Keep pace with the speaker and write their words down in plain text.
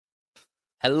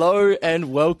Hello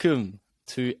and welcome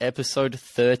to episode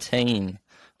 13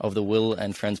 of the Will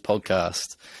and Friends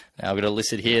podcast. Now, I've got to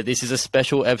list it here. This is a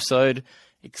special episode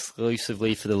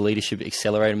exclusively for the Leadership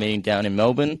Accelerator meeting down in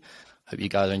Melbourne. Hope you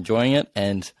guys are enjoying it.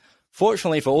 And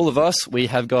fortunately for all of us, we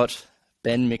have got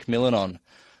Ben McMillan on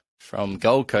from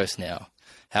Gold Coast now.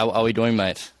 How are we doing,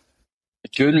 mate?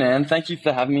 Good, man. Thank you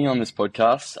for having me on this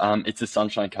podcast. It's the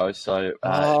Sunshine Coast, so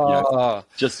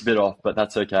just a bit off, but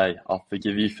that's okay. I'll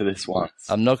forgive you for this once.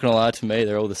 I'm not going to lie, to me,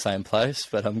 they're all the same place,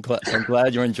 but I'm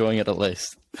glad you're enjoying it at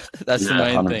least. That's the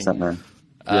main 100%, thing. Man.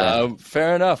 Yeah.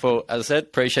 Fair enough. Well, as I said,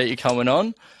 appreciate you coming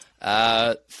on.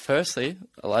 Firstly,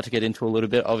 I'd like to get into a little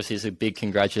bit. Obviously, it's a big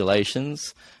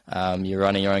congratulations. You're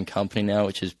running your own company now,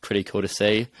 which is pretty cool to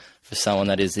see for someone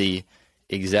that is the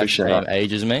exact same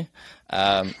age as me.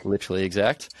 Literally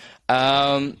exact.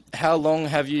 How long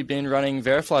have you been running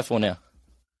Verifly for now?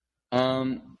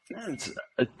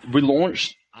 We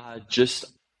launched just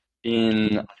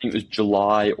in, I think it was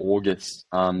July, August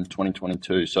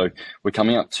 2022. So we're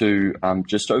coming up to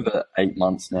just over 8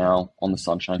 months now on the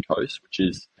Sunshine Coast, which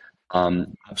is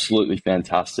absolutely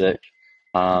fantastic.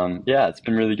 It's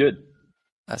been really good.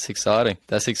 That's exciting.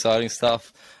 That's exciting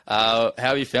stuff. How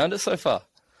have you found it so far?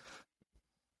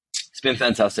 It's been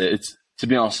fantastic. To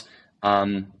be honest,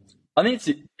 I think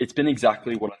it's been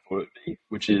exactly what I thought it would be,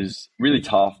 which is really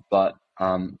tough, but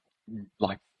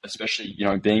especially,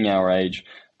 being our age,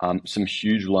 some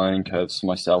huge learning curves for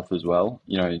myself as well.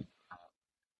 I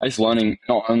was learning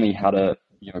not only how to,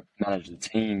 manage the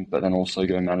team, but then also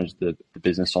go manage the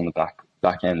business on the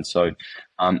back end. So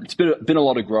it's been a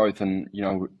lot of growth, and,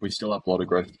 we still have a lot of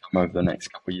growth to come over the next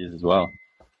couple of years as well.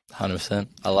 100%.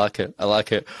 I like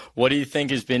it. What do you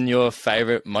think has been your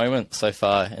favorite moment so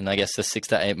far in, I guess, the 6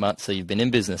 to 8 months that you've been in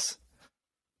business?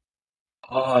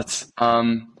 It's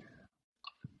to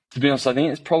be honest, I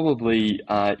think it's probably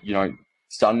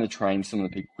starting to train some of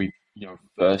the people we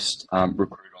first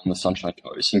recruit on the Sunshine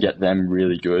Coast and get them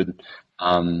really good.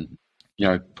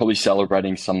 Probably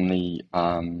celebrating some of the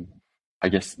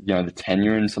the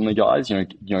tenure in some of the guys.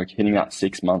 Hitting that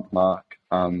 6 month mark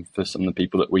for some of the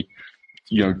people that we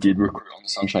did recruit on the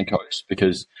Sunshine Coast,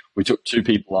 because we took 2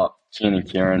 people up, Kian and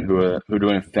Kieran, who are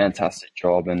doing a fantastic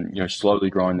job and, slowly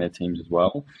growing their teams as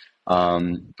well.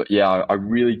 I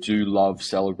really do love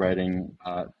celebrating,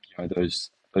 those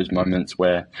moments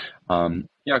where,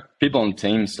 people on the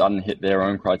team starting to hit their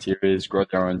own criteria, grow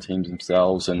their own teams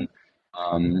themselves, and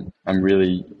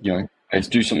really,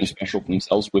 do something special for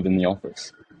themselves within the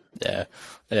office.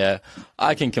 Yeah.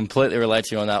 I can completely relate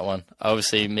to you on that one.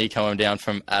 Obviously, me coming down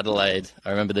from Adelaide, I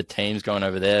remember the teams going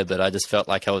over there, but I just felt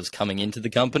like I was coming into the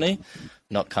company,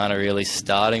 not kind of really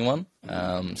starting one.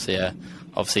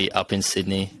 Obviously up in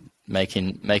Sydney,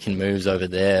 making moves over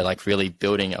there, like really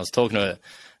building. I was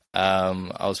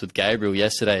with Gabriel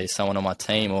yesterday, someone on my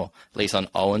team, or at least on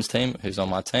Owen's team, who's on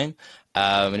my team,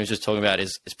 and he was just talking about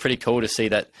it's pretty cool to see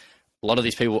that a lot of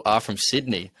these people are from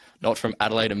Sydney, not from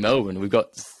Adelaide and Melbourne. We've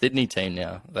got Sydney team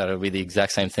now that'll be the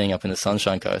exact same thing up in the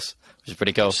Sunshine Coast, which is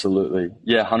pretty cool. Absolutely.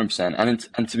 Yeah, 100%.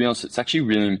 And to be honest, it's actually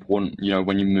really important,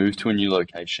 when you move to a new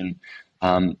location,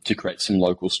 to create some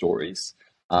local stories,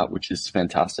 which is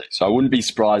fantastic. So I wouldn't be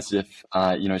surprised if,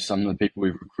 some of the people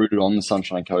we've recruited on the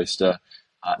Sunshine Coast are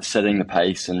setting the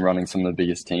pace and running some of the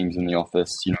biggest teams in the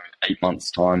office, 8 months'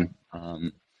 time.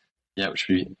 Which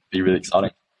would be really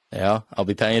exciting. Yeah, I'll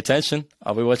be paying attention.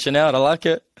 I'll be watching out. I like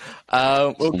it.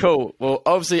 Cool. Well,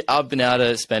 obviously, I've been able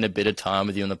to spend a bit of time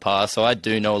with you in the past, so I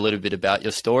do know a little bit about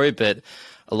your story, but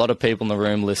a lot of people in the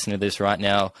room listening to this right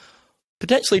now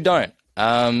potentially don't.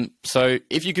 So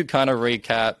if you could kind of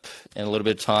recap in a little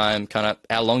bit of time, kind of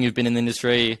how long you've been in the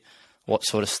industry, what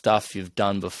sort of stuff you've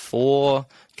done before,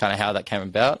 kind of how that came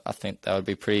about, I think that would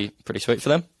be pretty sweet for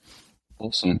them.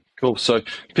 Awesome. Cool. So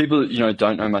people that,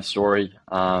 don't know my story,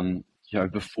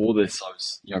 before this, I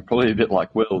was, probably a bit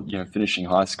like Will, finishing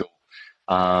high school.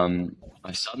 I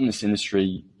started in this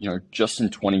industry, just in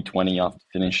 2020 after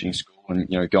finishing school and,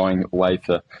 going away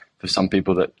for some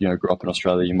people that, grew up in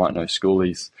Australia, you might know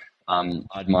schoolies. I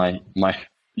had my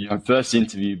first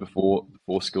interview before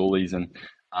schoolies and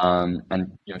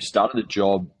started a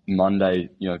job Monday,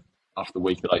 after the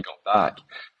week that I got back.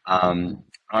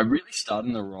 I really started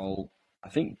in the role, I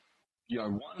think,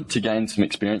 one, to gain some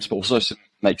experience, but also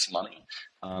make some money.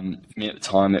 For me at the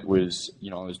time, it was,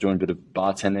 I was doing a bit of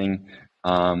bartending.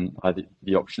 I had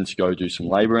the option to go do some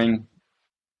labouring.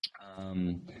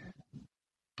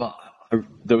 But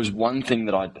there was one thing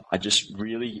that I just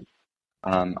really,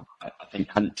 I think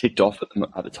hadn't ticked off at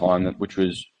the time, which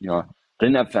was, I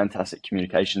didn't have fantastic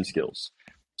communication skills.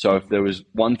 So if there was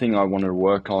one thing I wanted to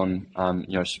work on,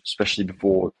 especially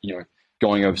before,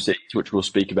 going overseas, which we'll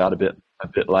speak about a bit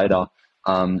later,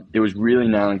 it was really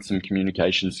nailing some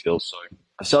communication skills. So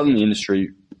I started in the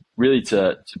industry really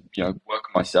to work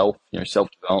on myself, self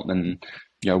development.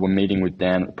 And, when meeting with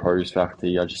Dan at the Produce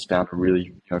Factory, I just found a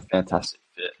really fantastic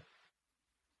fit.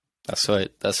 That's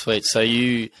sweet. That's sweet. So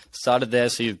you started there.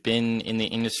 So you've been in the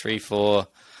industry for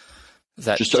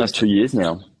just over 2 years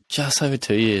now. Just over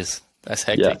 2 years. That's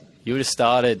hectic. Yeah. You would have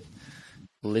started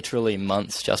literally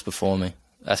months just before me.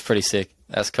 That's pretty sick.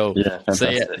 That's cool. Yeah,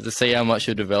 fantastic. To see how much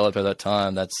you developed at that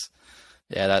time. That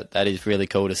is really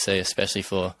cool to see, especially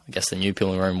for, I guess, the new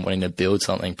people in the room wanting to build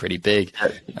something pretty big.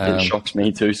 It shocks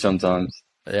me too sometimes.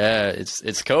 Yeah,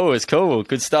 it's cool. It's cool.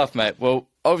 Good stuff, mate. Well,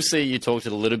 obviously you talked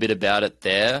a little bit about it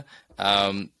there.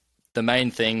 The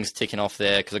main things ticking off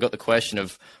there, because I got the question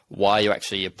of why you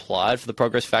actually applied for the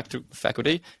Progress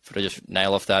faculty. If I just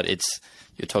nail off that,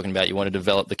 you're talking about you want to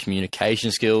develop the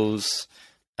communication skills.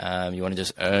 You want to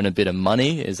just earn a bit of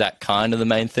money. Is that kind of the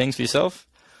main things for yourself?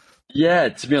 Yeah,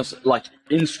 to be honest, like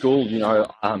in school, there's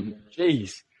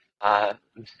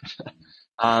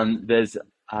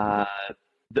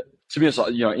to be honest,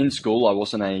 in school, I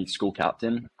wasn't a school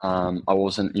captain. I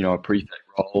wasn't, a prefect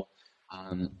role.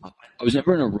 I was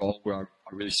never in a role where I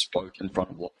really spoke in front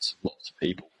of lots of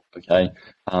people. Okay,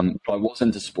 but I was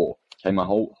into sport. Okay, my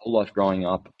whole life growing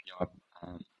up,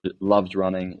 loved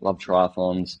running, loved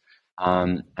triathlons,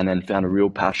 and then found a real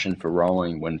passion for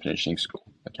rowing when finishing school.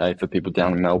 Okay, for people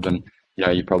down in Melbourne,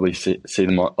 you probably see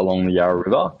them along the Yarra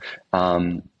River.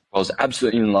 I was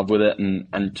absolutely in love with it, and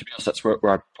to be honest, that's where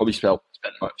I probably spent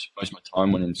most of my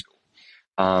time when in school.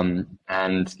 And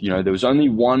there was only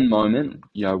one moment,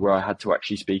 where I had to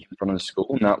actually speak in front of the school,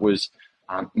 and that was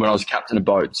when I was captain of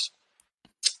boats.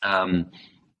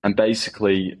 And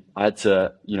basically, I had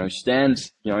to,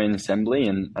 stand, in assembly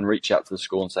and reach out to the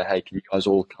school and say, hey, can you guys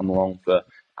all come along for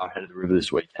our Head of the River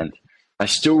this weekend? I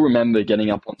still remember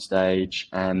getting up on stage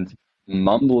and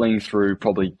mumbling through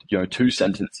probably, 2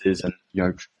 sentences and,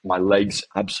 my legs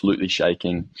absolutely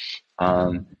shaking,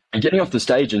 and getting off the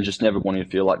stage and just never wanting to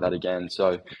feel like that again.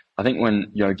 So I think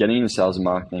when, getting into sales and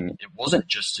marketing, it wasn't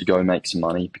just to go make some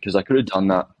money, because I could have done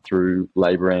that through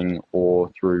laboring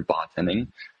or through bartending,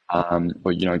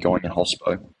 or, going in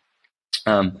hospo.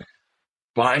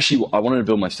 But I wanted to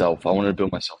build myself. I wanted to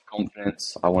build my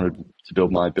self-confidence. I wanted to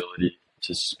build my ability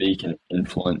to speak and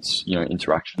influence,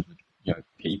 interactions with,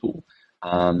 people,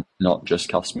 not just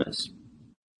customers.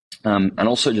 And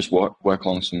also just work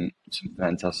along some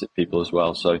fantastic people as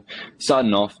well. So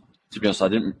starting off, to be honest, I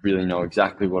didn't really know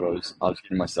exactly what I was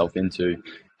getting myself into,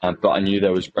 but I knew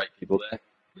there was great people there.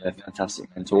 Yeah, fantastic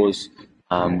mentors.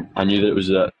 I knew that it was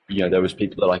there was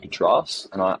people that I could trust,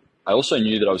 and I also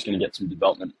knew that I was going to get some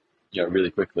development,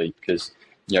 really quickly, because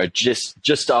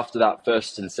just after that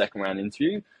first and second round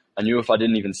interview, I knew if I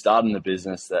didn't even start in the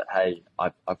business that, hey,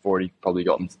 I've already probably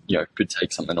gotten, could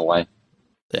take something away.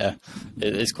 Yeah,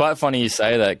 it's quite funny you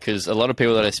say that, because a lot of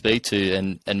people that I speak to,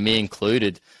 and me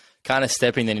included, kind of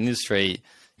stepping in the industry,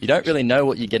 you don't really know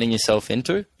what you're getting yourself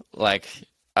into. Like,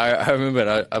 I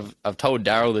remember, I've told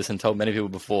Daryl this and told many people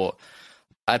before,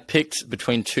 I picked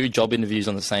between 2 job interviews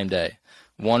on the same day.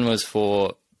 One was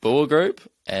for Boer Group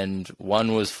and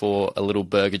one was for a little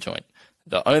burger joint.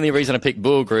 The only reason I picked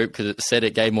Boer Group because it said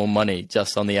it gave more money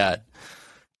just on the ad.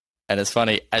 And it's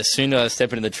funny, as soon as I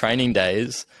step into the training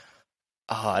days,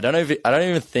 I don't even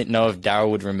know if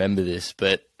Daryl would remember this,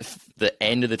 but the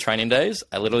end of the training days,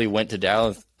 I literally went to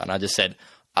Daryl and I just said,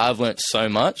 I've learnt so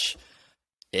much.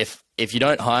 If you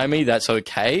don't hire me, that's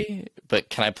okay, but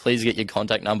can I please get your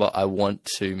contact number? I want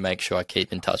to make sure I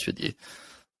keep in touch with you.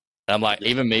 And I'm like,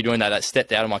 even me doing that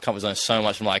stepped out of my comfort zone so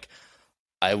much. I'm like,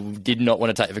 I did not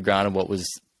want to take for granted what was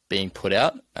being put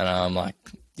out. And I'm like,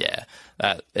 yeah,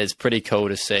 it's pretty cool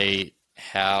to see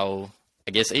how,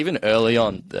 I guess, even early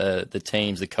on, the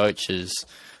teams, the coaches,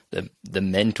 the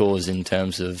mentors in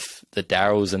terms of the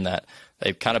Daryls and that,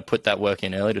 they've kind of put that work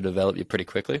in early to develop you pretty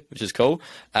quickly, which is cool.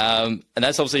 And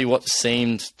that's obviously what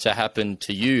seemed to happen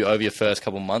to you over your first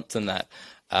couple of months and that.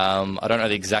 I don't know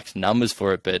the exact numbers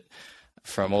for it, but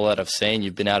from all that I've seen,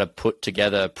 you've been able to put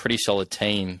together a pretty solid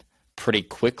team pretty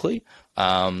quickly.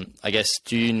 I guess,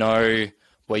 do you know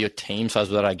where your team size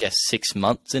was at, I guess, 6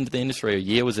 months into the industry, or a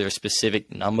year? Was there a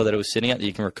specific number that it was sitting at that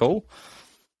you can recall?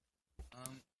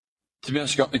 To be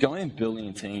honest, going and building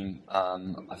a team,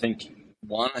 I think,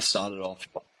 I started off,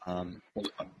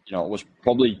 it was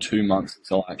probably 2 months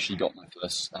until I actually got my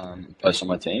first person on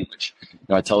my team, which,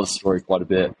 I tell this story quite a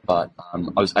bit, but I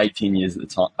was 18 years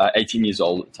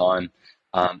old at the time.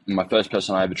 My first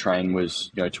person I ever trained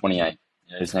was, 28.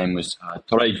 His name was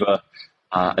Torregva,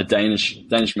 a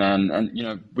Danish man,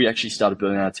 and we actually started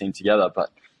building our team together.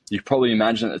 But you can probably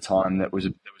imagine at the time that there was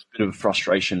a bit of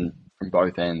frustration from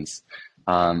both ends,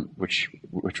 which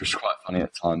was quite funny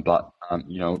at the time. But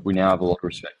we now have a lot of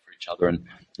respect for each other, and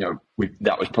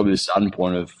that was probably the starting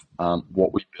point of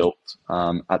what we built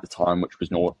at the time, which was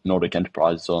Nordic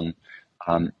Enterprises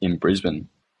in Brisbane.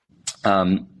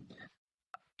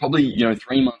 Probably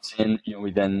 3 months in,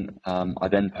 I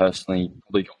then personally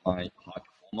probably got my high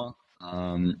performer,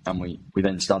 and we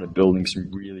then started building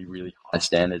some really, really high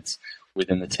standards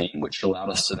within the team, which allowed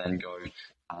us to then go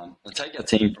and take our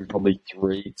team from probably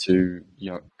 3 to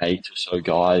 8 or so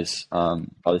guys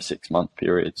by the 6 month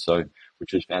period. So,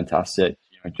 which was fantastic.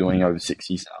 Doing over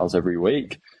 60 sales every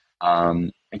week,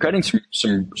 and creating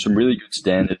some really good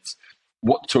standards.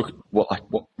 What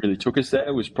really took us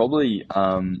there was probably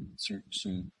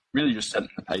some really just setting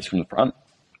the pace from the front.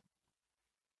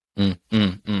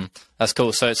 That's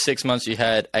cool. So at 6 months, you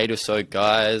had 8 or so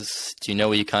guys. Do you know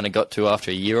where you kind of got to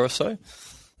after a year or so?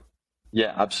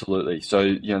 Yeah, absolutely.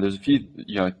 So there's a few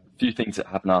things that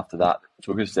happened after that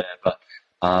took us there, but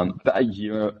about a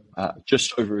year,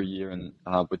 just over a year, and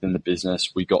within the business,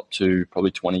 we got to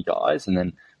probably 20 guys, and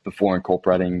then before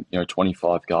incorporating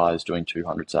 25 guys doing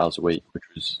 200 sales a week, which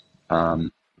was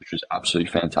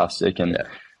absolutely fantastic. And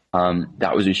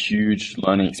that was a huge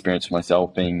learning experience for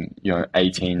myself, being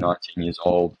 18, 19 years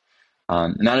old,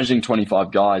 managing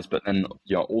 25 guys, but then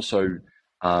also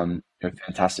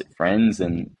fantastic friends.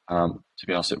 And to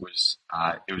be honest, it was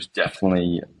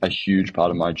definitely a huge part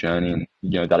of my journey,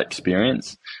 and that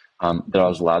experience that I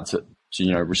was allowed to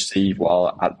receive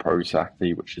while at Progress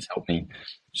Factory, which has helped me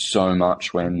so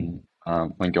much when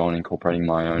going and incorporating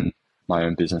my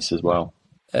own business as well.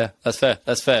 Yeah, that's fair.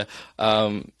 That's fair.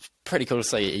 Pretty cool to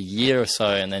say a year or so,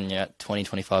 and then 20,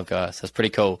 25 guys. That's pretty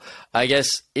cool. I guess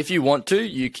if you want to,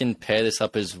 you can pair this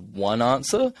up as one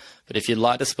answer, but if you'd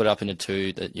like to split up into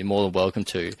two, that you're more than welcome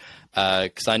to.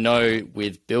 Because I know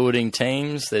with building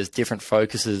teams, there's different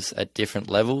focuses at different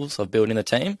levels of building the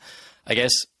team. I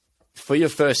guess for your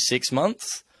first 6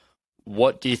 months,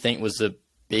 what do you think was the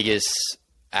biggest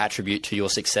attribute to your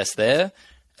success there? And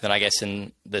then I guess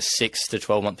in the 6 to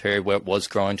 12 month period where it was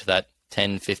growing to that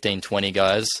 10, 15, 20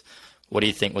 guys, what do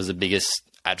you think was the biggest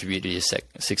attribute to your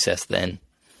success then?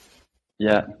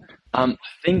 Yeah, I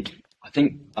think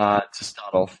to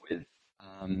start off with,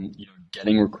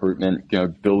 getting recruitment,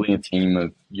 building a team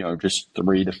of just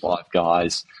 3 to 5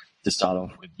 guys to start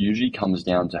off with usually comes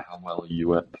down to how well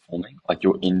you are performing, like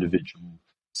your individual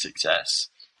success.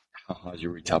 How high is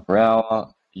your retail per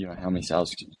hour? How many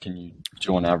sales can you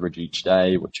do on average each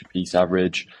day? What's your piece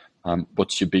average?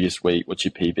 What's your biggest week? What's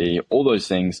your PB? All those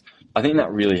things. I think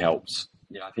that really helps.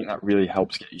 Yeah, I think that really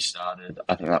helps get you started.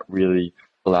 I think that really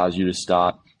allows you to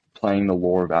start playing the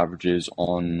law of averages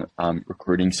on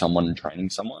recruiting someone and training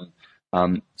someone.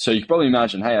 So you can probably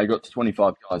imagine, hey, I got to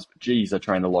 25 guys, but geez, I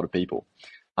trained a lot of people.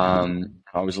 I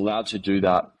was allowed to do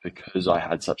that because I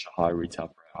had such a high retail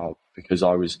per hour, because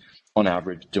I was on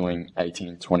average doing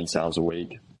 18, 20 sales a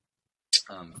week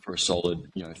for a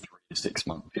solid 3 to 6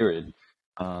 month period.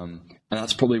 And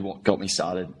that's probably what got me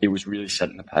started. It was really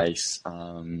setting the pace.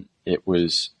 It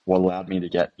was what allowed me to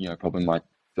get, probably my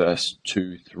first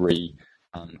 2, 3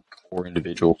 core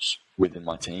individuals within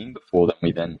my team before then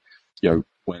we then,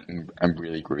 went and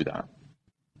really grew that.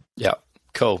 Yeah,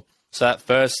 cool. So that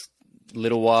first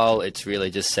little while, it's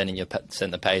really just setting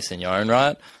the pace in your own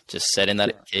right, just setting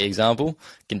that key example.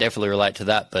 Can definitely relate to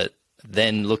that. But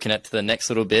then looking at the next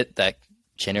little bit, that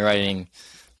generating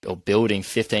or building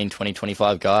 15, 20,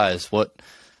 25 guys, what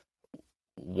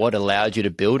allowed you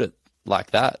to build it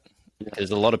like that?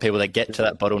 There's a lot of people that get to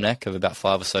that bottleneck of about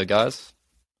 5 or so guys.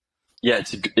 Yeah,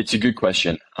 it's a good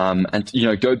question. And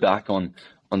go back on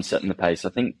setting the pace. I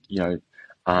think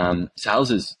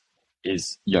sales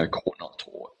is caught not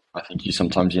taught. I think you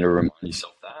sometimes need to remind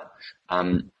yourself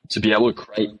that to be able to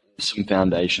create some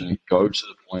foundation and go to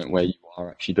the point where you are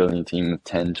actually building a team of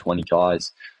 10, 20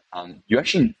 guys. You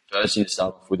actually first need to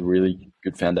start off with a really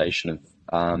good foundation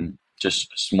of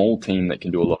just a small team that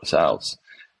can do a lot of sales.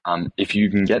 If you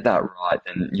can get that right,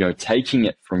 then taking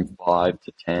it from 5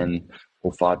 to 10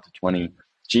 or 5 to 20,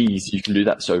 geez, you can do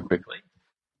that so quickly.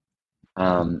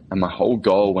 And my whole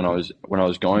goal when I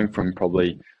was going from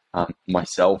probably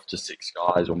myself to 6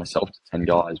 guys or myself to 10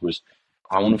 guys was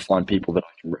I want to find people that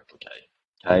I can replicate.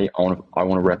 Okay, I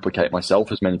want to replicate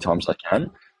myself as many times as I can,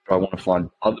 but I want to find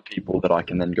other people that I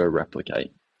can then go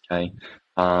replicate. Okay,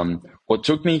 what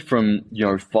took me from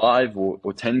 5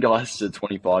 or 10 guys to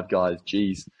 25 guys,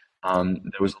 geez,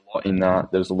 there was a lot in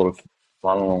that. There was a lot of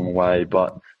fun along the way,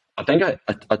 but I think I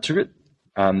took it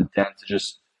down to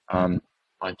just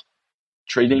like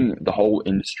treating the whole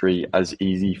industry as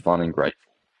easy, fun, and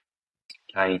grateful.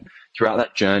 Okay. Throughout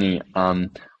that journey,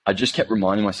 I just kept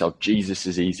reminding myself, geez, this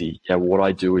is easy. Yeah, what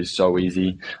I do is so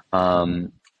easy. I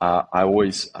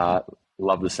always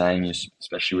love the saying,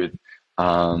 especially with,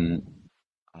 um,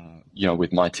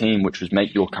 with my team, which was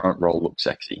make your current role look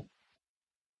sexy.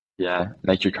 Yeah,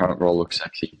 make your current role look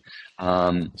sexy.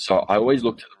 So I always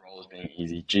looked at the role as being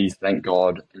easy. Geez, thank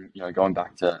God, going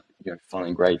back to,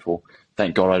 feeling grateful.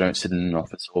 Thank God I don't sit in an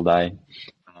office all day.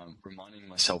 Reminding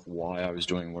myself why I was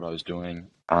doing what I was doing.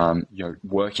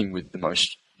 Working with the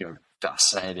most,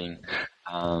 fascinating,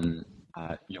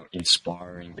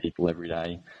 inspiring people every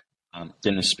day.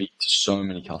 Getting to speak to so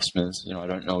many customers. I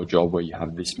don't know a job where you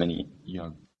have this many,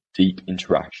 deep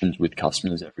interactions with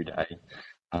customers every day.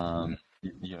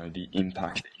 The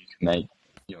impact that you can make,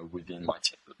 within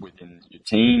within your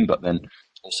team, but then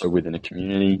also within a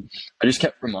community. I just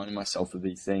kept reminding myself of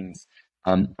these things.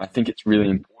 I think it's really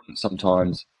important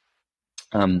sometimes,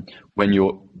 when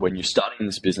you're starting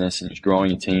this business and you're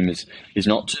growing a team, is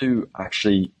not to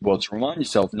actually, well, to remind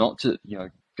yourself not to,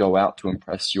 go out to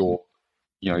impress your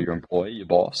employee, your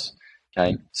boss.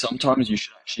 Okay. Sometimes you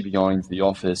should actually be going to the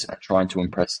office and trying to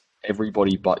impress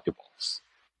everybody but your boss.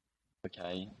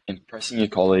 Okay. Impressing your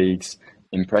colleagues,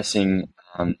 impressing,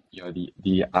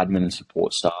 the admin and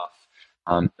support staff,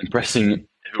 impressing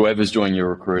whoever's doing your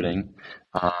recruiting,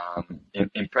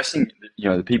 impressing,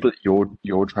 the people that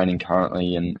you're training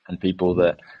currently, and people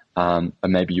that, are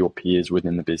maybe your peers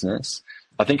within the business.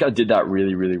 I think I did that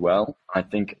really, really well. I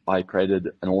think I created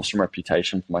an awesome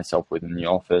reputation for myself within the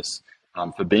office,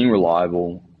 for being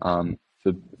reliable,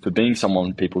 for being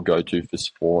someone people go to for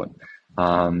support,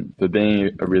 for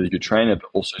being a really good trainer, but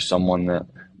also someone that,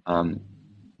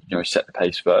 set the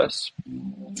pace first.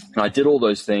 And I did all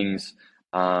those things.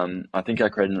 I think I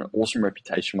created an awesome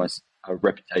reputation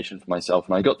for myself,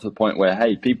 and I got to the point where,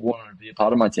 hey, people wanted to be a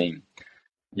part of my team.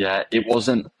 Yeah, it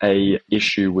wasn't a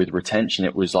issue with retention.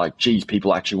 It was like, geez,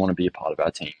 people actually want to be a part of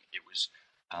our team. It was,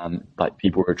 like,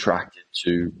 people were attracted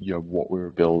to, what we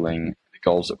were building, the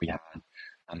goals that we had,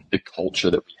 the culture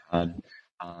that we had,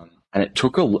 and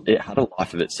it had a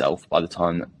life of itself by the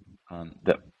time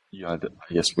that I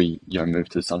guess we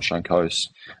moved to the Sunshine Coast,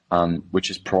 which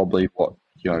is probably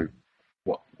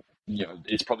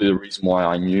it's probably the reason why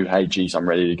I knew, hey, geez, I'm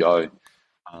ready to go.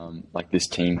 Like, this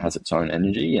team has its own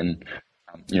energy, and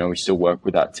we still work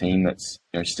with that team that's,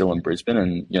 still in Brisbane,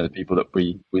 and, the people that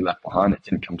we left behind that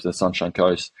didn't come to the Sunshine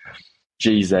Coast,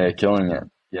 geez, they are killing it.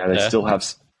 Yeah, they still have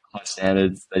high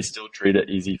standards. They still treat it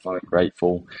easy, fun, and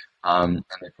grateful. And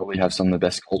they probably have some of the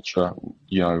best culture,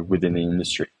 within the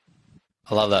industry.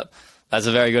 I love that. That's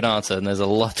a very good answer, and there's a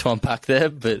lot to unpack there,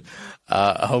 but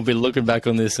I'll be looking back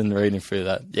on this and reading through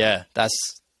that. Yeah,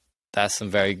 that's some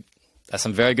very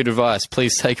good advice.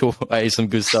 Please take away some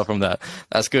good stuff from that.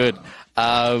 That's good.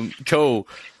 Cool.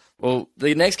 Well,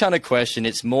 the next kind of question,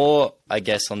 it's more, I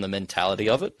guess, on the mentality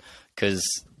of it,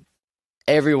 because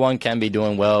everyone can be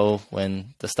doing well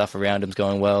when the stuff around them's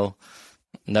going well.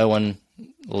 No one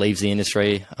leaves the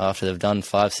industry after they've done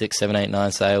 5, 6, 7, 8,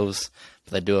 9 sales.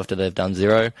 But they do after they've done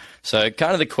 0. So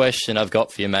kind of the question I've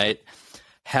got for you, mate,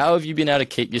 how have you been able to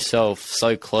keep yourself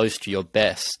so close to your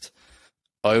best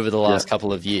over the last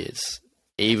couple of years,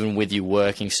 even with you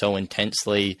working so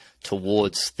intensely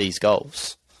towards these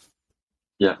goals?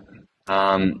 Yeah.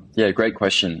 Great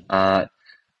question. To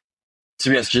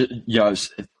be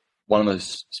honest, it's one of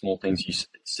those small things you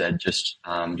said just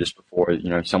before,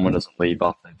 someone doesn't leave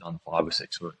after they've done 5 or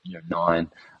 6 or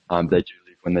 9. They do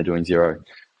leave when they're doing 0.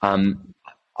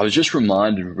 I was just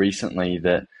reminded recently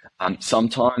that,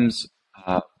 sometimes,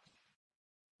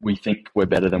 we think we're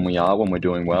better than we are when we're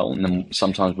doing well, and then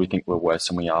sometimes we think we're worse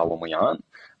than we are when we aren't.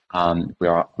 When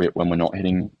we're not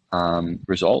hitting,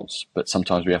 results, but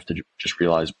sometimes we have to just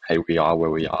realize, hey, we are where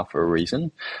we are for a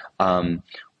reason.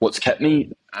 What's kept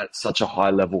me at such a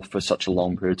high level for such a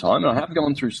long period of time, and I have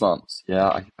gone through slumps.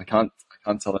 Yeah, I can't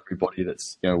tell everybody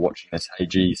that's watching this, hey,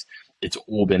 geez, it's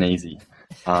all been easy.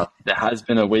 There has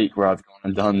been a week where I've gone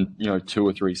and done 2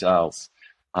 or 3 sales.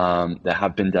 There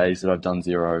have been days that I've done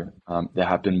 0. There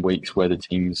have been weeks where the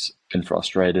team's been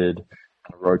frustrated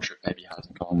and a road trip maybe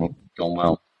hasn't gone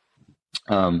well.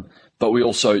 But we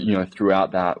also,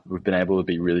 throughout that, we've been able to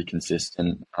be really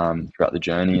consistent throughout the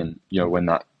journey. And, when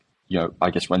that, I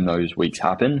guess when those weeks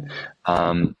happen,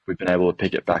 we've been able to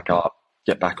pick it back up,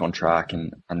 get back on track,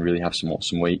 and really have some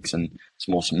awesome weeks and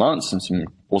some awesome months and some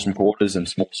awesome quarters and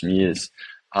some awesome years.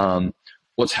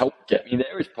 What's helped get me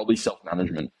there is probably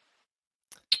self-management.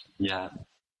 Yeah.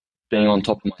 Being on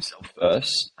top of myself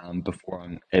first, before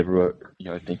I'm ever,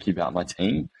 thinking about my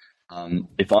team.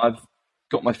 If I've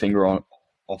got my finger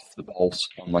off the pulse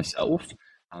on myself,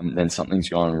 then something's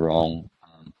going wrong.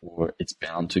 or it's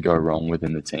bound to go wrong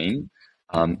within the team.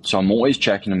 So I'm always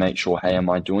checking to make sure, hey, am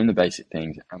I doing the basic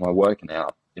things? Am I working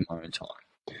out in my own time?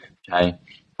 Okay,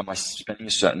 am I spending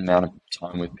a certain amount of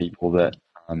time with people that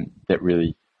that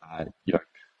really, I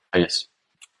guess,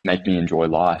 make me enjoy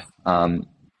life?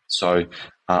 So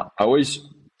I always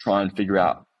try and figure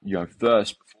out,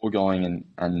 first before going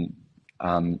and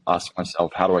ask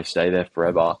myself, how do I stay there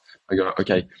forever? I go,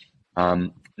 okay,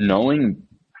 knowing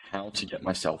how to get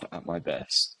myself at my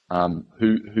best,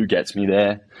 who gets me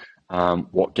there,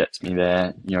 what gets me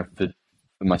there. For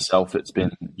myself, it's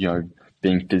been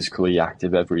being physically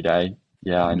active every day.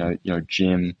 Yeah, I know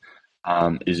gym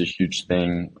is a huge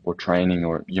thing, or training,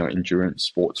 or endurance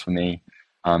sports for me.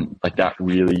 Like that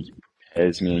really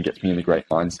prepares me and gets me in a great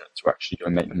mindset to actually go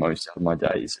and make the most out of my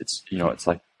days. It's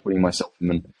like putting myself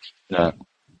in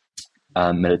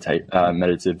a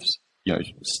meditative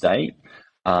state,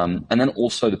 and then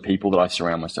also the people that I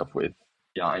surround myself with.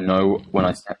 Yeah, I know when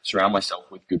I surround myself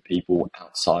with good people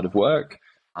outside of work,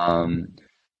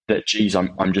 that geez,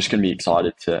 I'm just going to be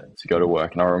excited to go to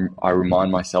work, and I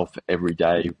remind myself every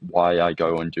day why I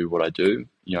go and do what I do.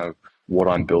 What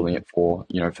I'm building it for.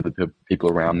 For the people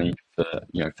around me,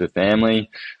 for family.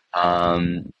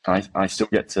 I still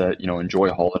get to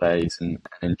enjoy holidays and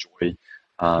enjoy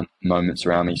moments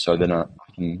around me, so then I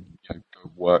can go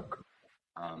work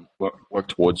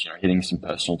towards hitting some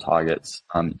personal targets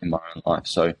in my own life.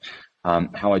 So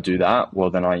how I do that? Well,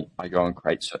 then I go and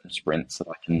create certain sprints that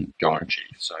I can go and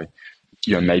achieve. So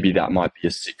maybe that might be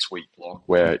a 6-week block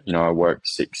where I work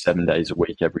 6-7 days a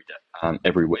week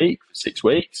every week for 6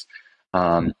 weeks,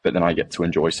 but then I get to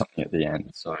enjoy something at the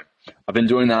end. So I've been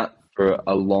doing that for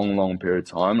a long period of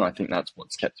time, and I think that's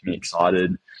what's kept me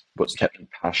excited, what's kept me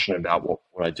passionate about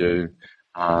what I do.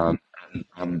 And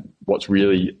what's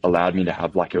really allowed me to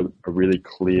have like a really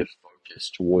clear focus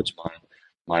towards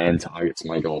my end targets and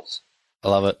my goals. I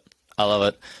love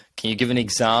it. Can you give an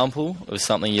example of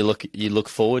something you look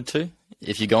forward to?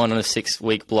 If you're going on a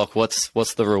 6-week block, what's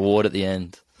the reward at the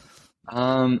end?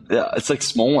 Yeah, it's like a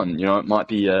small one. It might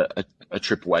be a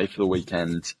trip away for the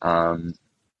weekend.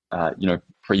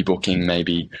 Pre-booking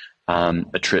maybe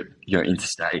a trip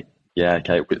interstate. Yeah,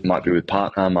 okay. It might be with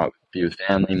partner, might be with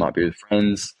family, might be with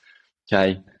friends.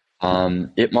 Okay.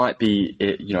 It might be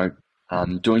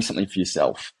doing something for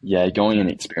yourself. Yeah, going and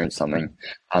experience something.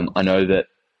 I know that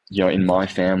in my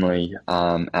family,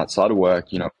 outside of work,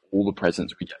 all the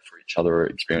presents we get for each other are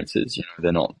experiences.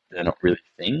 They're not really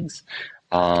things.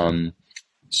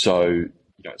 So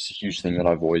it's a huge thing that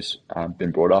I've always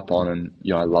been brought up on, and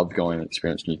I love going and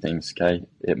experience new things. Okay,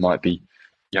 it might be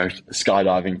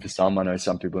skydiving for some. I know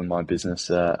some people in my business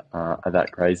are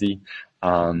that crazy.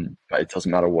 But it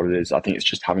doesn't matter what it is. I think it's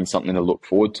just having something to look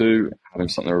forward to, having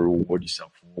something to reward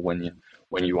yourself for when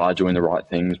you are doing the right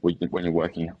things, when you're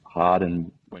working hard,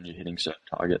 and when you're hitting certain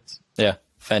targets. Yeah,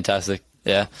 fantastic.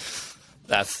 Yeah,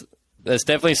 that's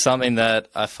definitely something that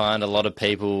I find a lot of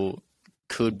people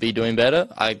could be doing better.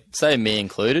 I'd say me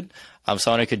included.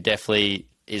 Someone who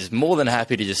is more than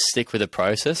happy to just stick with the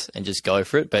process and just go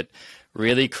for it, but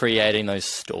really creating those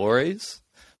stories.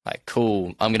 Like,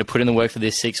 cool, I'm going to put in the work for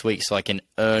this 6 weeks so I can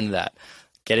earn that.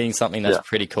 Getting something that's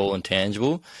pretty cool and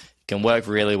tangible can work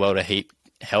really well to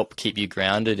help keep you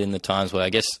grounded in the times where I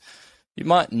guess you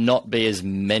might not be as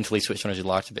mentally switched on as you'd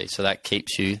like to be. So that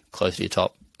keeps you close to your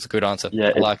top. It's a good answer.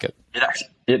 Yeah, I like it.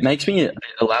 It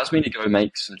allows me to go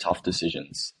make some tough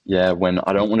decisions. Yeah, when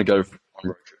I don't want to go on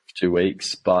road trip for 2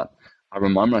 weeks, but I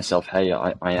remind myself, hey,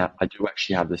 I do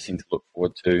actually have this thing to look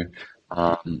forward to.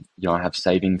 I have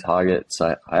saving targets.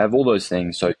 I have all those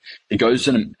things. So it goes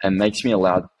and makes me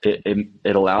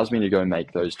it allows me to go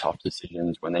make those tough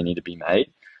decisions when they need to be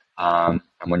made, and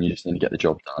when you just need to get the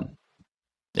job done.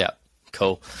 Yeah,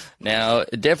 cool. Now,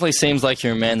 it definitely seems like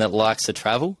you're a man that likes to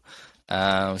travel.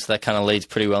 So that kind of leads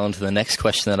pretty well into the next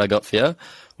question that I got for you,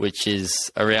 which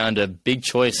is around a big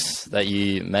choice that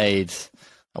you made,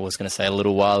 I was going to say a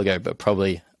little while ago, but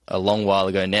probably a long while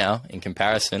ago now in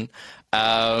comparison.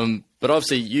 But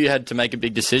obviously you had to make a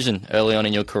big decision early on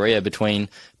in your career between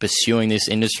pursuing this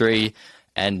industry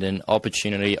and an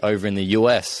opportunity over in the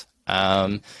US.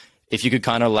 If you could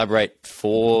kind of elaborate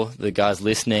for the guys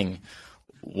listening,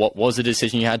 what was the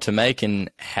decision you had to make,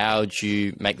 and how did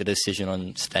you make the decision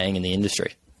on staying in the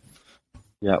industry?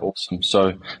 Yeah, awesome.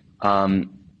 So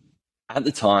at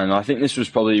the time, I think this was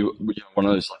probably one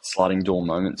of those like sliding door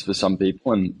moments for some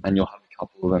people, and you'll have a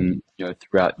couple of them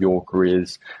throughout your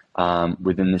careers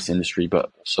within this industry,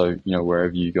 but also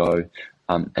wherever you go,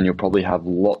 and you'll probably have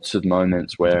lots of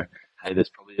moments where, hey, there's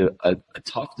probably a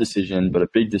tough decision, but a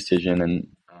big decision, and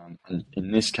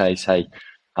in this case, hey,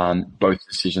 both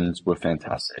decisions were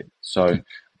fantastic. So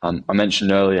I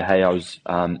mentioned earlier, hey,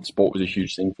 sport was a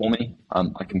huge thing for me.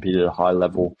 I competed at a high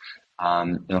level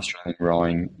in Australian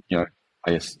rowing, I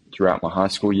guess throughout my high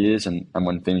school years and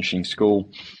when finishing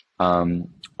school.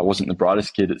 I wasn't the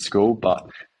brightest kid at school, but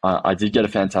I did get a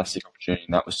fantastic opportunity,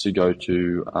 and that was to go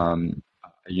to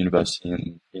a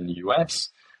university in the US,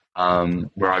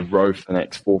 where I'd row for the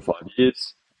next 4 or 5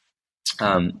 years,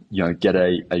 get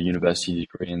a university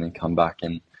degree and then come back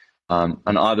and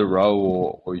either row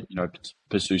or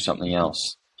pursue something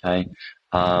else. Okay.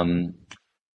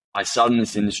 I started in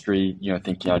this industry,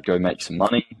 thinking I'd go make some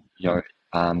money,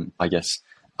 I guess,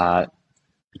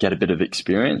 get a bit of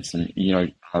experience and,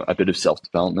 a bit of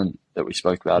self-development that we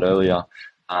spoke about earlier.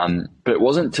 But it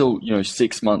wasn't until,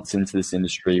 6 months into this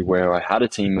industry where I had a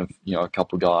team of, a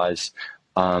couple of guys.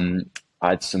 I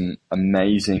had some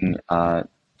amazing,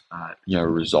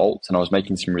 results, and I was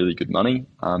making some really good money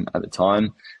at the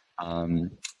time.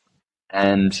 And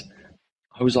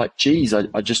I was like, geez,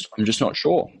 I'm just not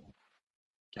sure.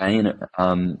 Okay.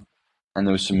 And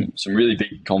there was some really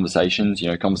big conversations,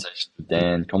 conversations with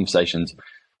Dan, conversations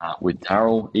with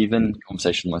Daryl, even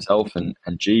conversation with myself, and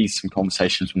geez, some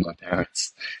conversations with my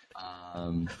parents.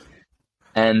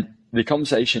 And the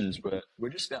conversations were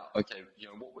just about, okay,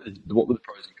 what were the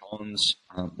pros and cons?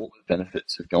 What were the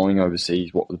benefits of going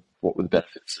overseas? What were the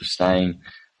benefits of staying?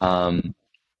 And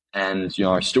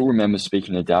I still remember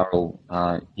speaking to Daryl,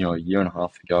 a year and a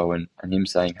half ago, and him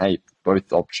saying, "Hey,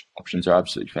 both options are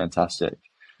absolutely fantastic.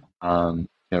 One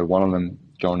of them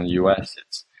going to the US,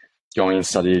 it's going and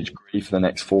study a degree for the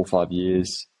next 4 or 5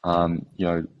 years, and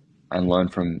learn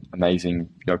from amazing,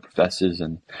 professors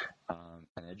and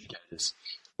educators.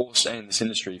 Or stay in this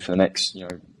industry for the next,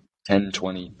 10,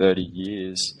 20, 30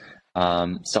 years,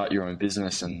 start your own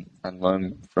business and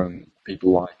learn from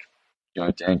people like,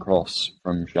 Dan Cross,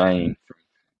 from Shane, from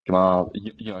Kamal,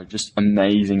 just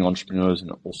amazing entrepreneurs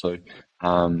and also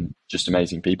just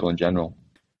amazing people in general."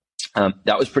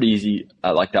 That was pretty easy.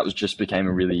 That was just became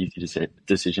a really easy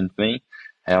decision for me.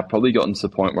 And I've probably gotten to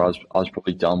the point where I was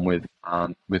probably done with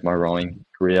my rowing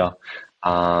career,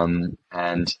 and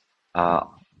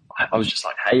I was just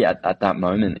like, hey, at that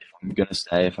moment, if I'm going to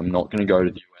stay, if I'm not going to go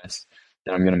to the US,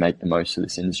 then I'm going to make the most of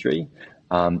this industry.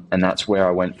 And that's where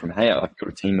I went from, hey, I've got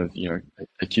a team of,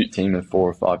 a cute team of 4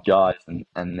 or 5 guys, and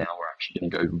now we're actually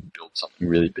going to go build something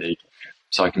really big.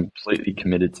 So I completely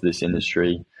committed to this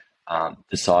industry,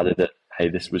 decided that, hey,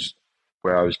 this was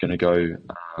where I was going to go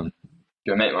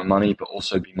make my money, but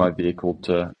also be my vehicle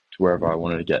to wherever I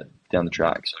wanted to get down the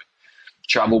track. So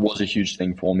travel was a huge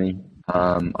thing for me.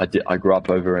 I grew up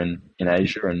over in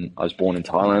Asia, and I was born in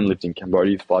Thailand, lived in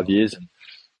Cambodia for 5 years,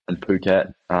 and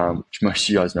Phuket, which most of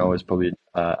you guys know is probably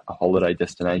a holiday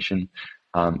destination,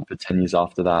 for 10 years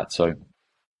after that. So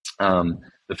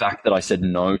the fact that I said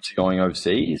no to going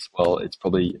overseas, well, it's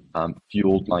probably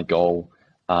fueled my goal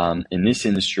in this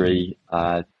industry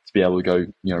to be able to go,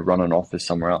 run an office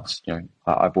somewhere else.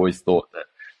 I've always thought that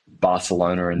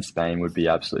Barcelona in Spain would be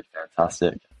absolutely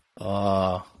fantastic.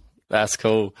 Oh, that's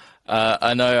cool.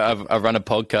 I know I've run a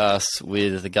podcast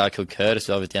with a guy called Curtis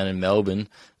over down in Melbourne.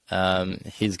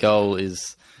 His goal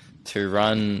is to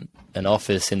run an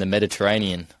office in the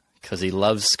Mediterranean because he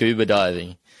loves scuba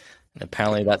diving. And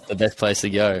apparently that's the best place to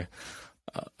go.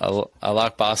 I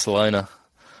like Barcelona.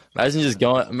 Imagine just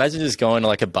going to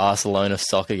like a Barcelona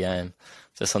soccer game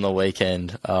just on the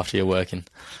weekend after you're working.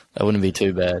 That wouldn't be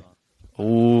too bad.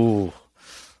 Ooh,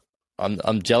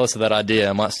 I'm jealous of that idea.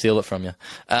 I might steal it from you.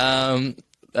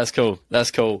 That's cool.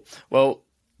 That's cool. Well,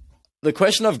 the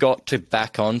question I've got to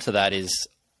back onto that is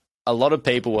a lot of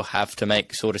people will have to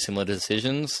make sort of similar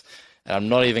decisions. And I'm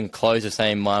not even close to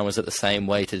saying mine was at the same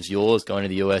weight as yours. Going to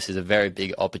the US is a very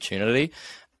big opportunity.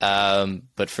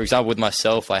 But for example, with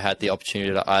myself, I had the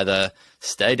opportunity to either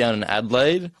stay down in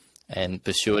Adelaide and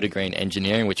pursue a degree in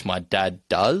engineering, which my dad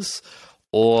does,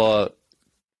 or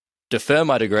defer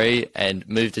my degree and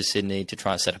move to Sydney to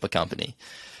try and set up a company.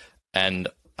 And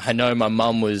I know my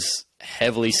mum was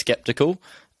heavily skeptical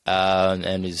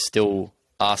and is still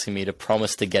asking me to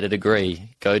promise to get a degree,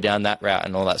 go down that route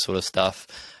and all that sort of stuff.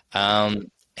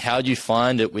 How did you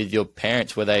find it with your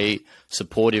parents? Were they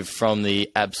supportive from the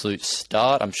absolute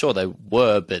start? I'm sure they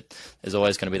were, but there's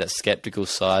always going to be that skeptical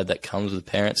side that comes with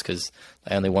parents because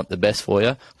they only want the best for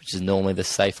you, which is normally the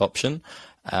safe option.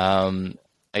 I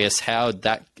guess how did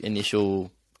that initial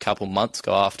couple months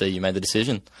go after you made the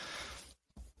decision?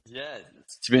 Yeah,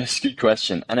 it's a good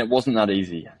question, and it wasn't that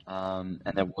easy. And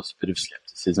there was a bit of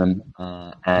skepticism,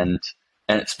 and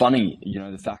it's funny,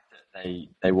 the fact that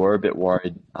they were a bit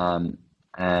worried.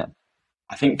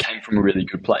 I think came from a really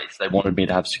good place. They wanted me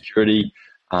to have security.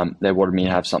 They wanted me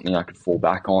to have something I could fall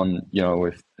back on,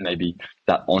 if maybe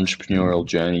that entrepreneurial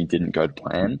journey didn't go to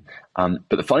plan.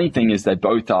 But the funny thing is they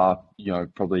both are,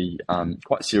 probably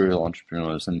quite serial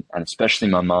entrepreneurs, and especially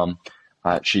my mum.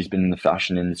 She's been in the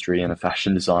fashion industry and a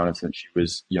fashion designer since she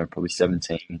was, probably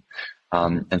 17,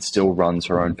 and still runs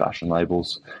her own fashion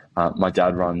labels. My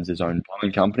dad runs his own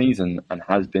plumbing companies and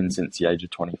has been since the age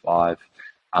of 25.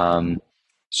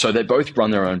 So they both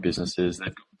run their own businesses.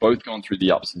 They've both gone through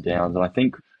the ups and downs. And I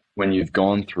think when you've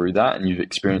gone through that and you've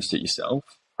experienced it yourself,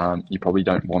 you probably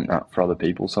don't want that for other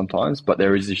people sometimes, but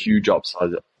there is a huge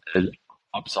upside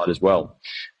as well.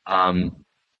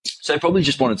 So they probably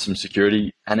just wanted some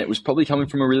security, and it was probably coming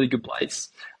from a really good place.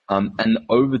 And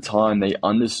over time, they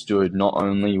understood not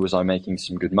only was I making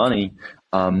some good money,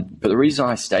 but the reason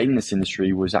I stayed in this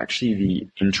industry was actually the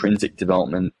intrinsic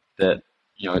development that,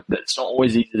 that's not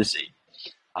always easy to see.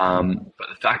 But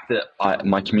the fact that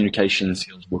my communication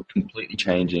skills were completely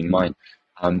changing, my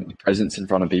presence in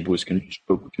front of people was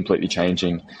completely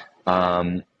changing.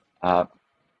 And to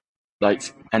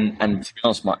be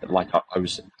honest, I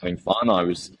was having fun. I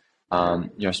was,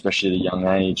 especially at a young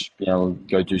age, being able to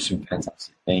go do some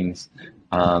fantastic things.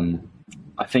 I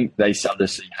think they started to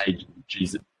see, hey,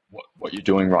 geez, what you're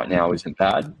doing right now isn't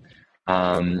bad.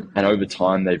 And over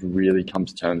time, they've really come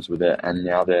to terms with it, and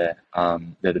now they're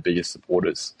the biggest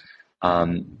supporters. I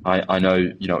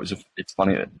know, it's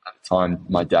funny that at the time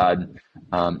my dad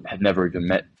had never even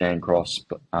met Dan Cross,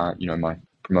 but my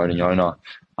promoting owner,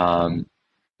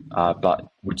 but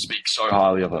would speak so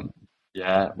highly of him.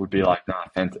 Yeah, would be like,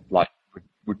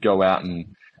 would go out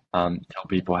and tell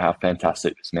people how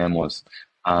fantastic this man was.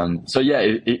 So yeah,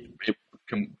 it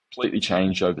completely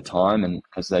changed over time, and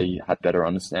as they had better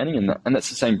understanding, and that's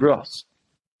the same for us.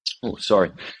 It's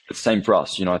the same for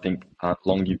us. I think the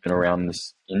longer you've been around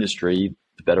this industry,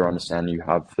 the better understanding you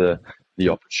have for the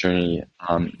opportunity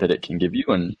that it can give you.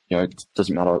 And it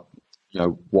doesn't matter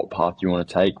what path you want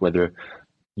to take, whether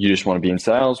you just want to be in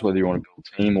sales, whether you want to build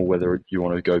a team, or whether you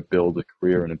want to go build a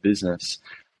career in a business.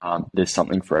 There's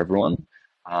something for everyone.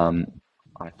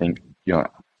 I think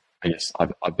I guess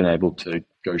I've been able to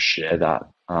go share that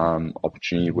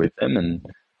opportunity with them, and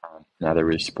now they're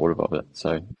really supportive of it.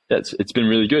 So yeah, it's been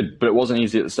really good, but it wasn't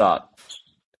easy at the start.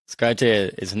 It's great to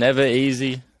hear. It's never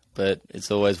easy, but it's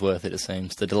always worth it, it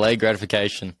seems. The delayed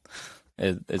gratification,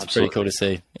 it's Absolutely. Pretty cool to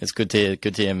see. It's good to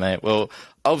hear, mate. Well,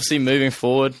 obviously moving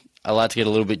forward, I like to get a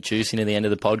little bit juicy near the end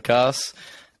of the podcast.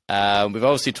 We've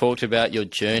obviously talked about your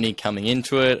journey coming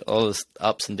into it, all the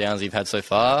ups and downs you've had so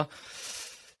far.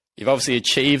 You've obviously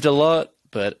achieved a lot,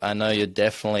 but I know you're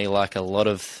definitely like a lot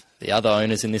of the other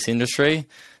owners in this industry.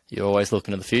 You're always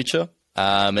looking to the future.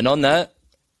 And on that,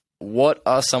 what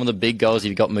are some of the big goals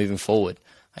you've got moving forward?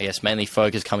 I guess mainly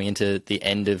focus coming into the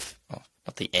end of,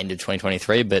 not the end of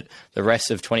 2023, but the rest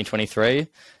of 2023.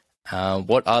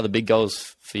 What are the big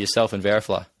goals for yourself and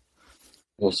Verifly?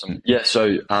 Awesome. Yeah, so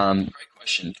great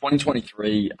question.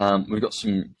 2023, we've got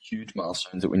some huge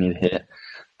milestones that we need to hit.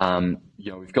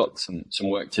 We've got some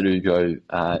work to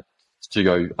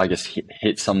go, I guess,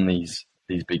 hit some of these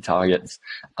big targets.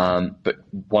 But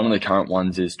one of the current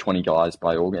ones is 20 guys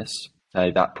by August.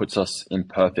 Okay, that puts us in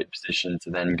perfect position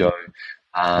to then go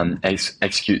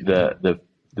execute the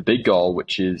big goal,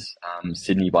 which is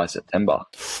Sydney by September.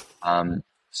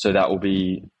 So that will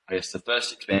be, I guess, the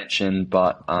first expansion,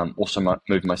 but also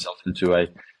moving myself into a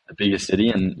bigger city,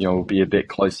 and we'll be a bit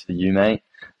closer to you, mate.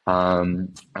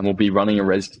 And we'll be running a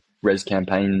res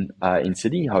campaign in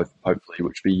Sydney, hopefully,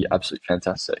 which would be absolutely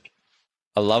fantastic.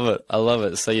 I love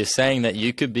it. So you're saying that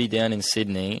you could be down in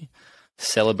Sydney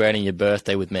celebrating your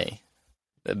birthday with me?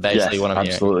 Basically, yes, what I'm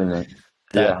absolutely, hearing. Mate.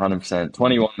 Yeah, 100%.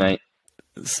 21, mate.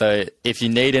 So if you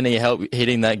need any help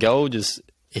hitting that goal, just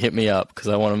hit me up, because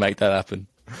I want to make that happen.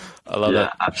 I love it.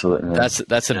 Yeah, absolutely, mate.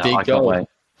 That's a big goal.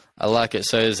 I like it.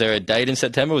 So is there a date in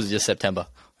September, or is it just September?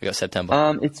 We got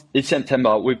September. It's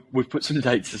September. We've put some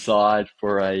dates aside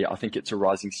for I think it's a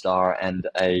Rising Star and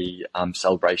a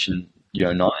celebration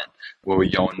night, where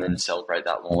we go and then celebrate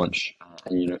that launch.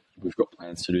 And we've got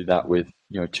plans to do that with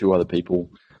two other people,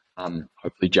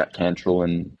 hopefully Jack Cantrell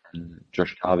and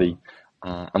Josh Carvey,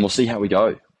 and we'll see how we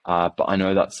go. But I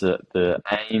know that's the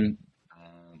aim,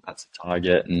 that's the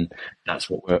target, and that's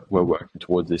what we're working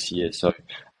towards this year. So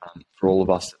for all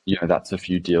of us, that's a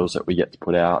few deals that we get to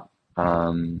put out.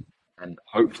 And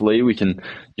hopefully we can,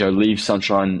 leave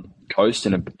Sunshine Coast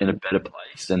in a better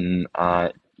place, and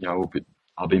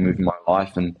I'll be moving my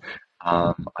life, and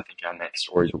I think our next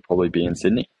stories will probably be in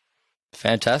Sydney.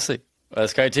 Fantastic. Well,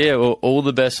 that's great to hear. Well, all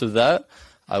the best with that.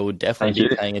 I will Thank definitely be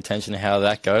you. paying attention to how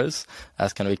that goes.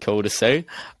 That's going to be cool to see.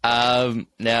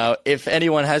 Now, if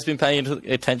anyone has been paying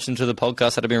attention to the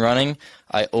podcast that I've been running,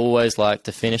 I always like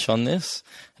to finish on this,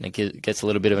 and it gets a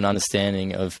little bit of an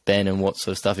understanding of Ben and what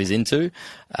sort of stuff he's into.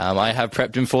 I have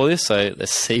prepped him for this, so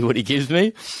let's see what he gives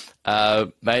me.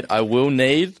 Mate, I will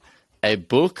need a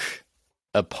book,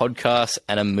 a podcast,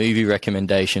 and a movie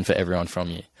recommendation for everyone from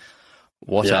you.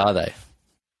 What are they?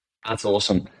 That's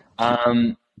awesome.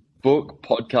 Book,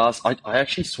 podcast. I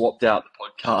actually swapped out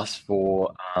the podcast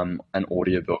for an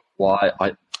audiobook. Why?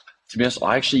 To be honest,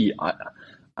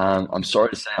 I'm sorry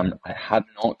to say I have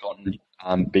not gotten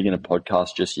big in a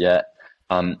podcast just yet,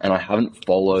 and I haven't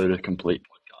followed a complete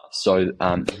podcast. So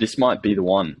this might be the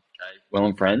one. Okay, well,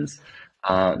 I'm friends.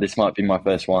 This might be my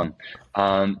first one.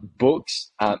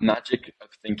 Books, Magic of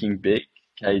Thinking Big.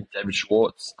 Okay, David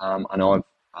Schwartz. I know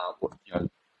I've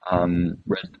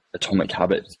read Atomic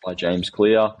Habits by James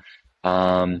Clear.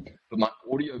 But my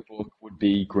audiobook would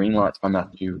be Green Lights by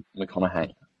Matthew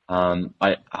McConaughey.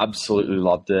 I absolutely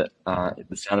loved it.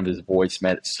 The sound of his voice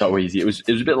made it so easy. It was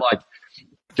a bit like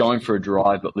going for a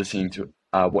drive but listening to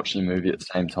watching a movie at the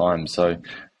same time. So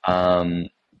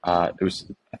it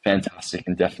was fantastic,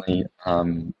 and definitely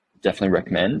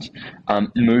recommend.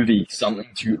 Movie, something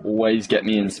to always get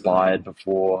me inspired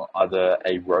before either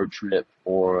a road trip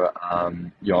or a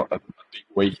big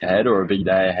week ahead or a big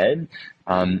day ahead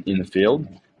in the field,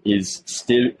 is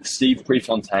Steve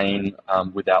Prefontaine,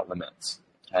 Without Limits.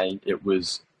 Okay, it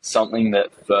was something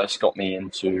that first got me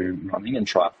into running and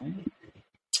triathlon.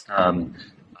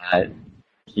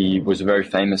 He was a very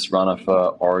famous runner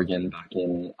for Oregon back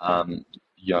in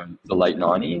the late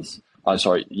 90s.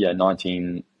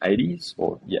 1980s,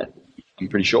 I'm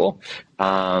pretty sure.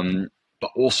 But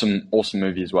awesome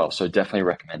movie as well. So definitely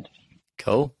recommend.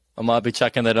 Cool. I might be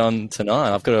checking that on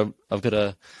tonight. I've got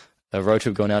a road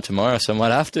trip going out tomorrow, so I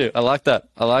might have to. I like that.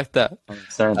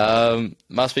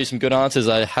 Must be some good answers.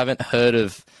 I haven't heard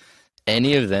of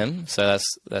any of them, so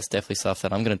that's definitely stuff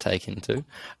that I'm going to take into.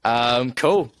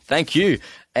 Cool. Thank you.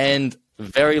 And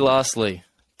very lastly,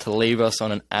 to leave us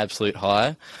on an absolute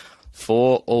high,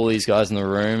 for all these guys in the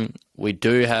room, we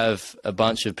do have a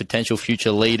bunch of potential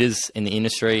future leaders in the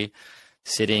industry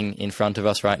sitting in front of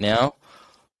us right now.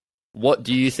 What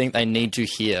do you think they need to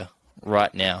hear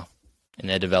right now in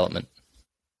their development?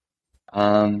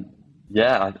 To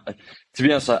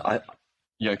be honest,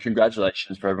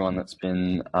 congratulations for everyone that's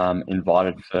been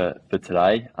invited for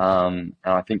today. And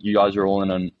I think you guys are all in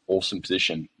an awesome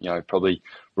position. Probably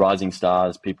rising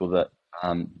stars, people that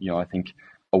I think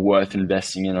are worth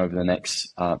investing in over the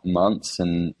next months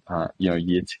and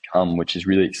year to come, which is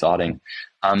really exciting.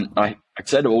 I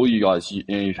said to all you guys,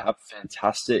 you have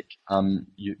fantastic.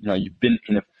 You've been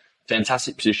in a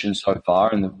fantastic position so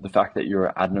far, and the fact that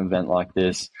you're at an event like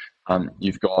this,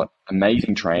 you've got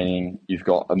amazing training, you've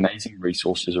got amazing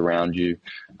resources around you,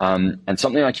 and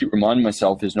something I keep reminding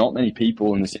myself is not many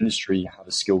people in this industry have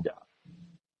a skill gap.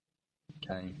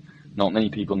 Okay, not many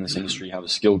people in this industry have a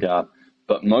skill gap,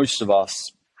 but most of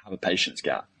us have a patience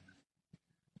gap.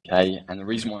 Okay, and the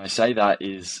reason why I say that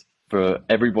is for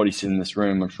everybody sitting in this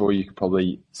room, I'm sure you could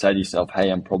probably say to yourself, hey,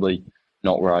 I'm probably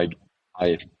not where I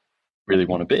really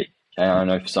want to be. Okay, I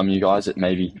know for some of you guys that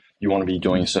maybe you want to be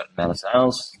doing a certain amount of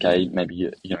sales. Okay, maybe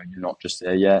you're not just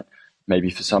there yet. Maybe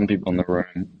for some people in the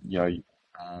room, you're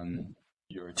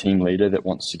a team leader that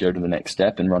wants to go to the next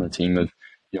step and run a team of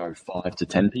 5 to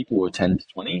 10 people or 10 to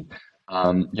 20.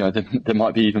 There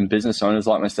might be even business owners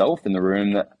like myself in the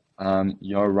room that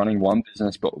running one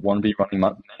business but want to be running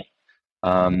many,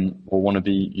 or want to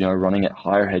be running at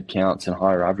higher head counts and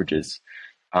higher averages.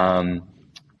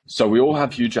 So we all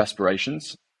have huge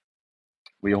aspirations.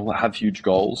 We all have huge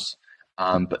goals,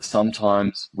 but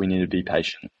sometimes we need to be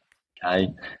patient.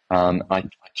 Okay, I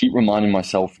keep reminding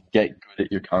myself: get good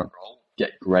at your current role,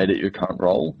 get great at your current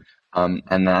role,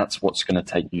 and that's what's going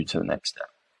to take you to the next step.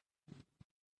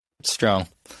 Strong.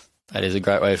 That is a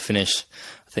great way to finish.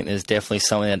 I think there's definitely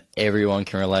something that everyone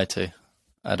can relate to.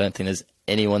 I don't think there's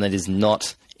anyone that is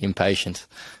not impatient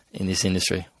in this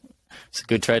industry. It's a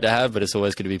good trait to have, but it's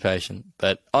always good to be patient.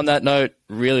 But on that note,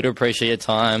 really do appreciate your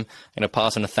time. I'm going to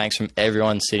pass on a thanks from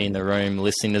everyone sitting in the room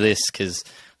listening to this, because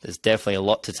there's definitely a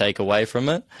lot to take away from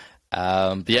it.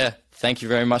 But yeah, thank you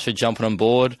very much for jumping on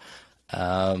board.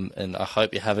 And I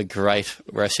hope you have a great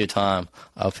rest of your time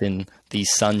up in the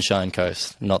Sunshine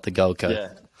Coast, not the Gold Coast.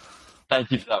 Yeah.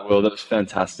 Thank you for that, Will. That was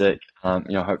fantastic.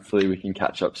 Hopefully we can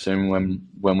catch up soon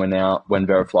when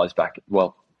Verifly's back.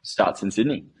 Well, starts in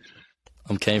Sydney.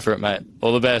 I'm keen for it, mate.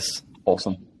 All the best.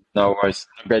 Awesome. No worries.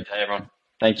 Have a great day, everyone.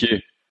 Thank you.